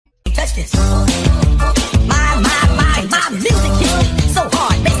touch this. My music hits me so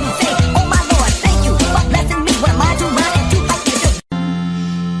hard, makes me say, oh my Lord, thank you for blessing me with a mind to run and do like you do.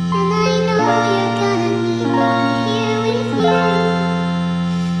 And I know you're gonna need more here with you,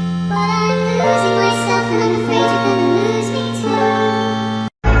 but I'm losing myself and I'm afraid you're gonna lose me too.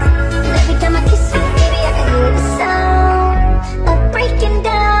 And every time I kiss you, baby, I can hear the sound of breaking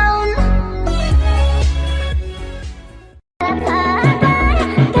down.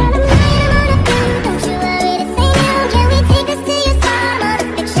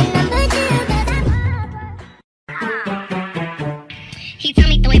 He told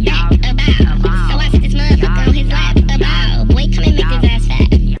me throw it back about, so I sit this motherfucker on his lap about. Boy, come and make this ass fat.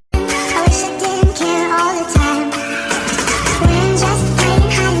 I wish I didn't care all the time. When just playing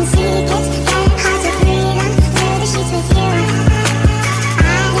hide and seek, it's getting hard to breathe under the sheets with you.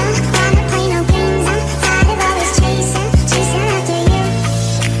 I don't wanna play no games, I'm tired of always chasing after you.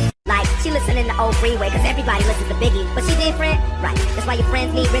 Like, she listening to old Freeway, cause everybody listens to Biggie, but she different, right? That's why your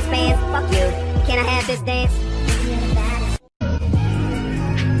friends need wristbands. Fuck you. Can I have this dance?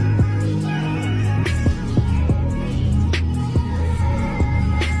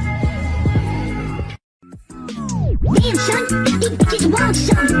 Damn, son, these bitches want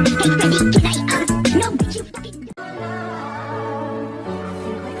some. Hey, Freddy, can I, no, bitch, you fucking...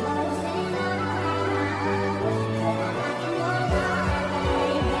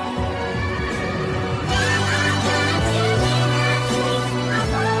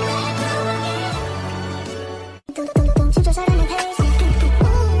 Don't you just out on the pace?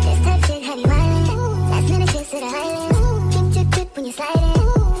 This type shit have you wildin'. Last minute kiss to the island. Keep your grip when you're sliding.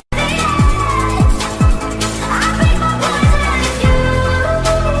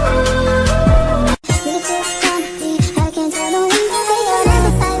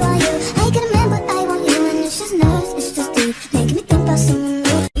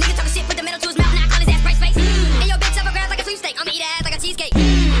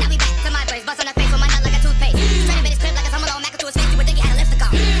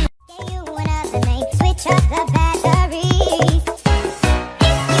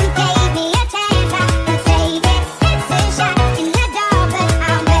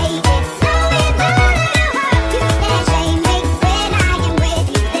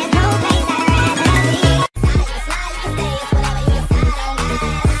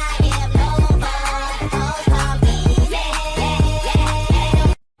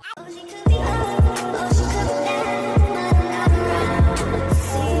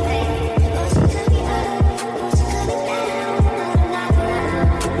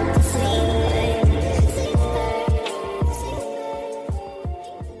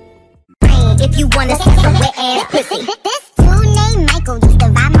 If you wanna see some wet ass pussy. This dude named Michael used to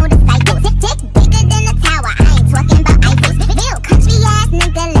ride motorcycles. Dick bigger than a tower, I ain't talking about Eiffels. Real country ass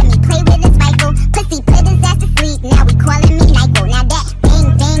nigga, let me play with his rifle. Pussy put his ass to sleep, now we calling me Nyko. Now that bang,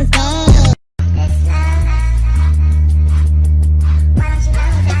 bang, bang.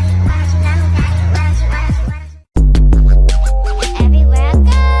 Everywhere I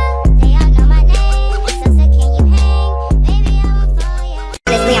go, they all know my name. So can you hang? Baby, I will follow you.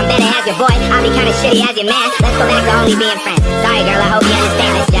 Honestly, I'm better as your boy. I'll be kinda shitty as your man. Let's go back to only being friends. Sorry, girl, I hope you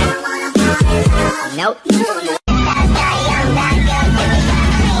understand this, just... Nope.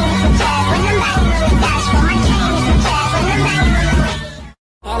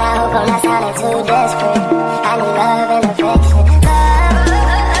 And I hope I'm not sounding too desperate. I need love and affection.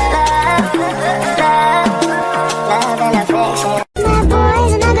 Love and affection. My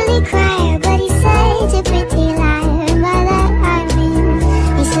boy's an ugly crier, but he's such a pretty liar. And by that I mean,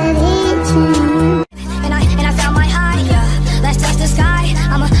 he said he'd change. And I found my high, yeah. Let's touch the sky.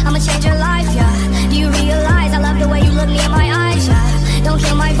 I'ma change your life, yeah. Do you realize I love the way you look me in my eyes, yeah? Don't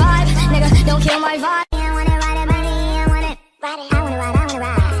kill my vibe, nigga. Don't kill my vibe. I wanna ride it, money. I wanna ride it. I wanna ride. I wanna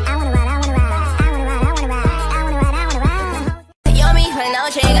ride. I wanna ride. I wanna ride. I wanna ride. I wanna ride. I wanna ride. I wanna ride. You're me for no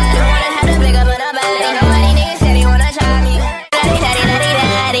trigger. Don't wanna have to pick up on a body. Nobody niggas said he wanna try me.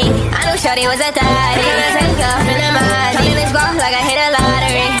 Daddy. I knew shorty was a daddy. Gonna take off in the mind. Seeing this golf like I hit a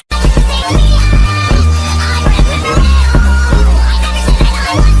lottery.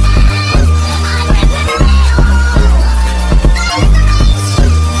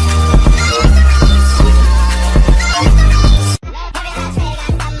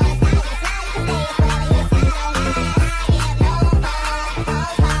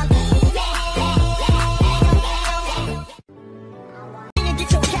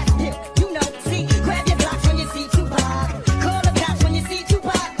 Get your cat pill, you know, see, grab your blocks on your seat, too hard.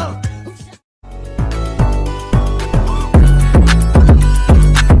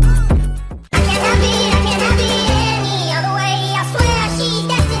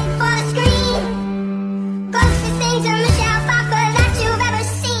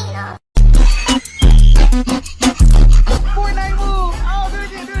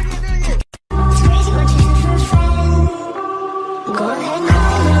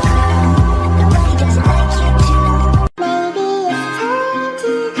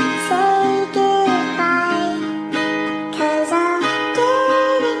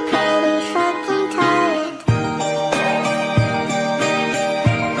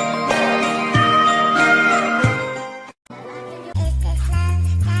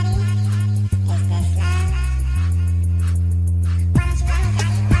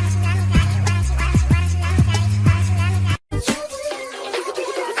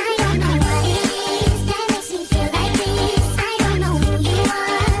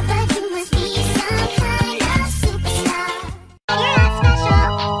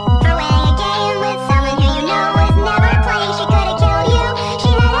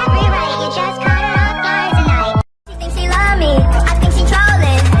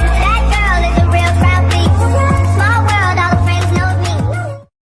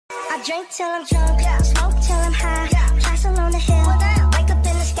 Till I'm drunk, smoke till I'm high, castle on the hill, wake up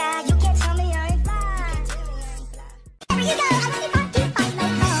in the sky, you can't tell me I ain't fly. Wherever you go, I'm ready for you, fight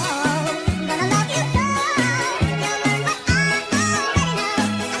like home. I'm gonna love you so, you'll learn what I already know.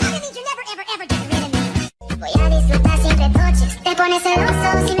 I'm gonna need you, never ever ever get rid of me. Voy a disfrutar siempre noches, te pones celoso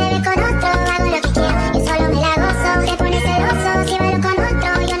si me ves con otro, hago lo que quiero, yo solo me la gozo. Te pones celoso si me ves con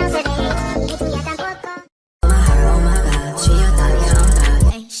otro, yo no soy de hate, ni tuya tampoco. Oh my god, she a thot, yeah, I'm thot.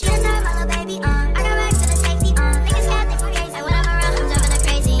 Hey, she a thot, my little baby, I got racks to the safety, niggas got things for days, and when I'm around, I'm driving her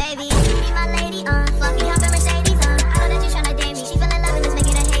crazy. Baby, you be my lady, fluffy, hop in Mercedes, I know that you tryna date me, she fell in love and just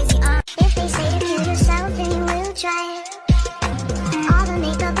making it hazy, If they say to kill yourself, then you will try it. All the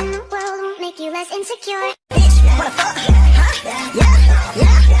makeup in the world won't make you less insecure. Bitch, wanna fuck? Huh? Yeah,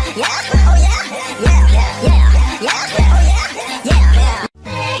 yeah, yeah, oh yeah, yeah, yeah, yeah, yeah, oh yeah, yeah, yeah.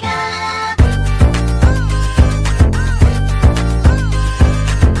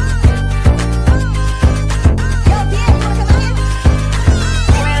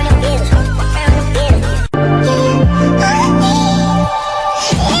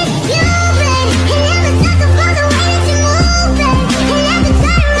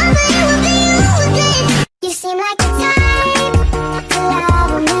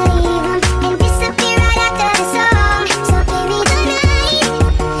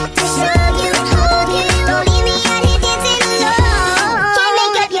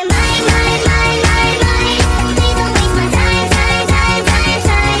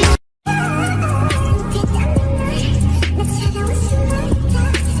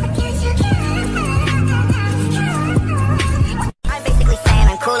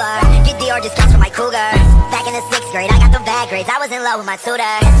 I was in love with my tutor.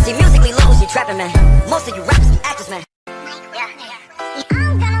 See, musically lose, you trapping me. Most of you rappers be actors, man. Yeah. I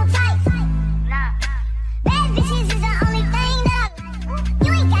don't got no type. Nah. Bad bitches is the only thing that I.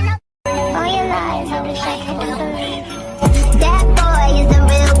 You ain't got no. All your lies, I wish I could believe. That boy is the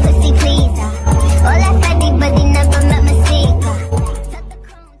real pussy pleaser. All I said, but he never met me see.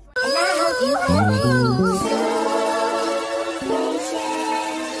 And I hope you lose.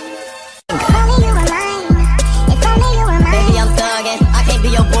 Only you were mine. If only you were mine. Baby, I'm thugging, I can't be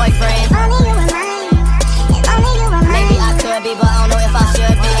your boyfriend. If only you were mine. If only you were mine. Maybe I could be, but I don't know if I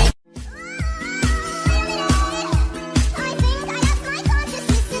should be. I think I lost my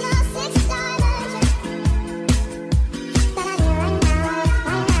consciousness in a 6-star dungeon. That I'm here right now,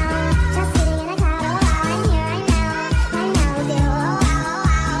 just sitting in a cloud. Oh wow, I'm here right now, with you. Oh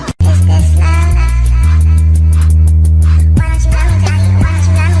wow. Is this love? Why don't you love me, daddy? Why don't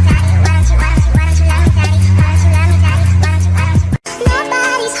you love me, daddy? Why don't you love me, daddy? Why don't you love me, daddy? Why don't you?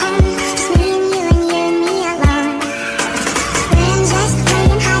 Nobody's home.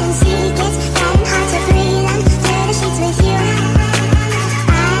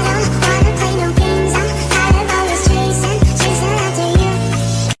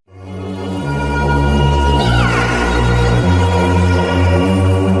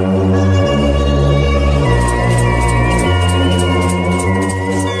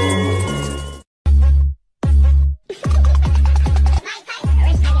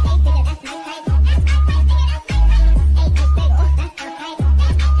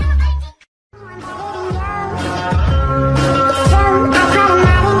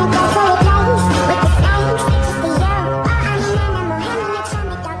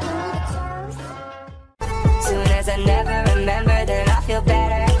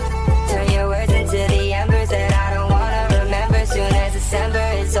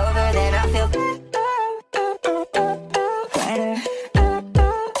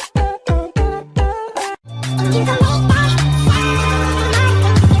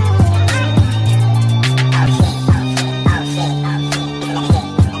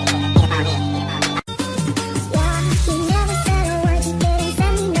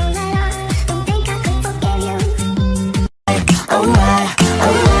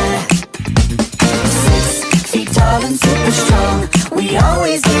 we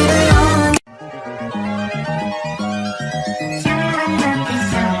always get along.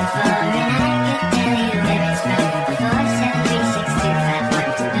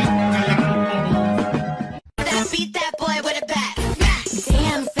 Beat that boy with a bat.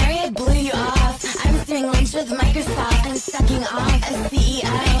 Damn, sorry I blew you off. I'm doing lunch with Microsoft. I'm sucking off a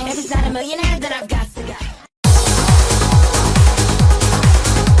CEO. If he's not a millionaire,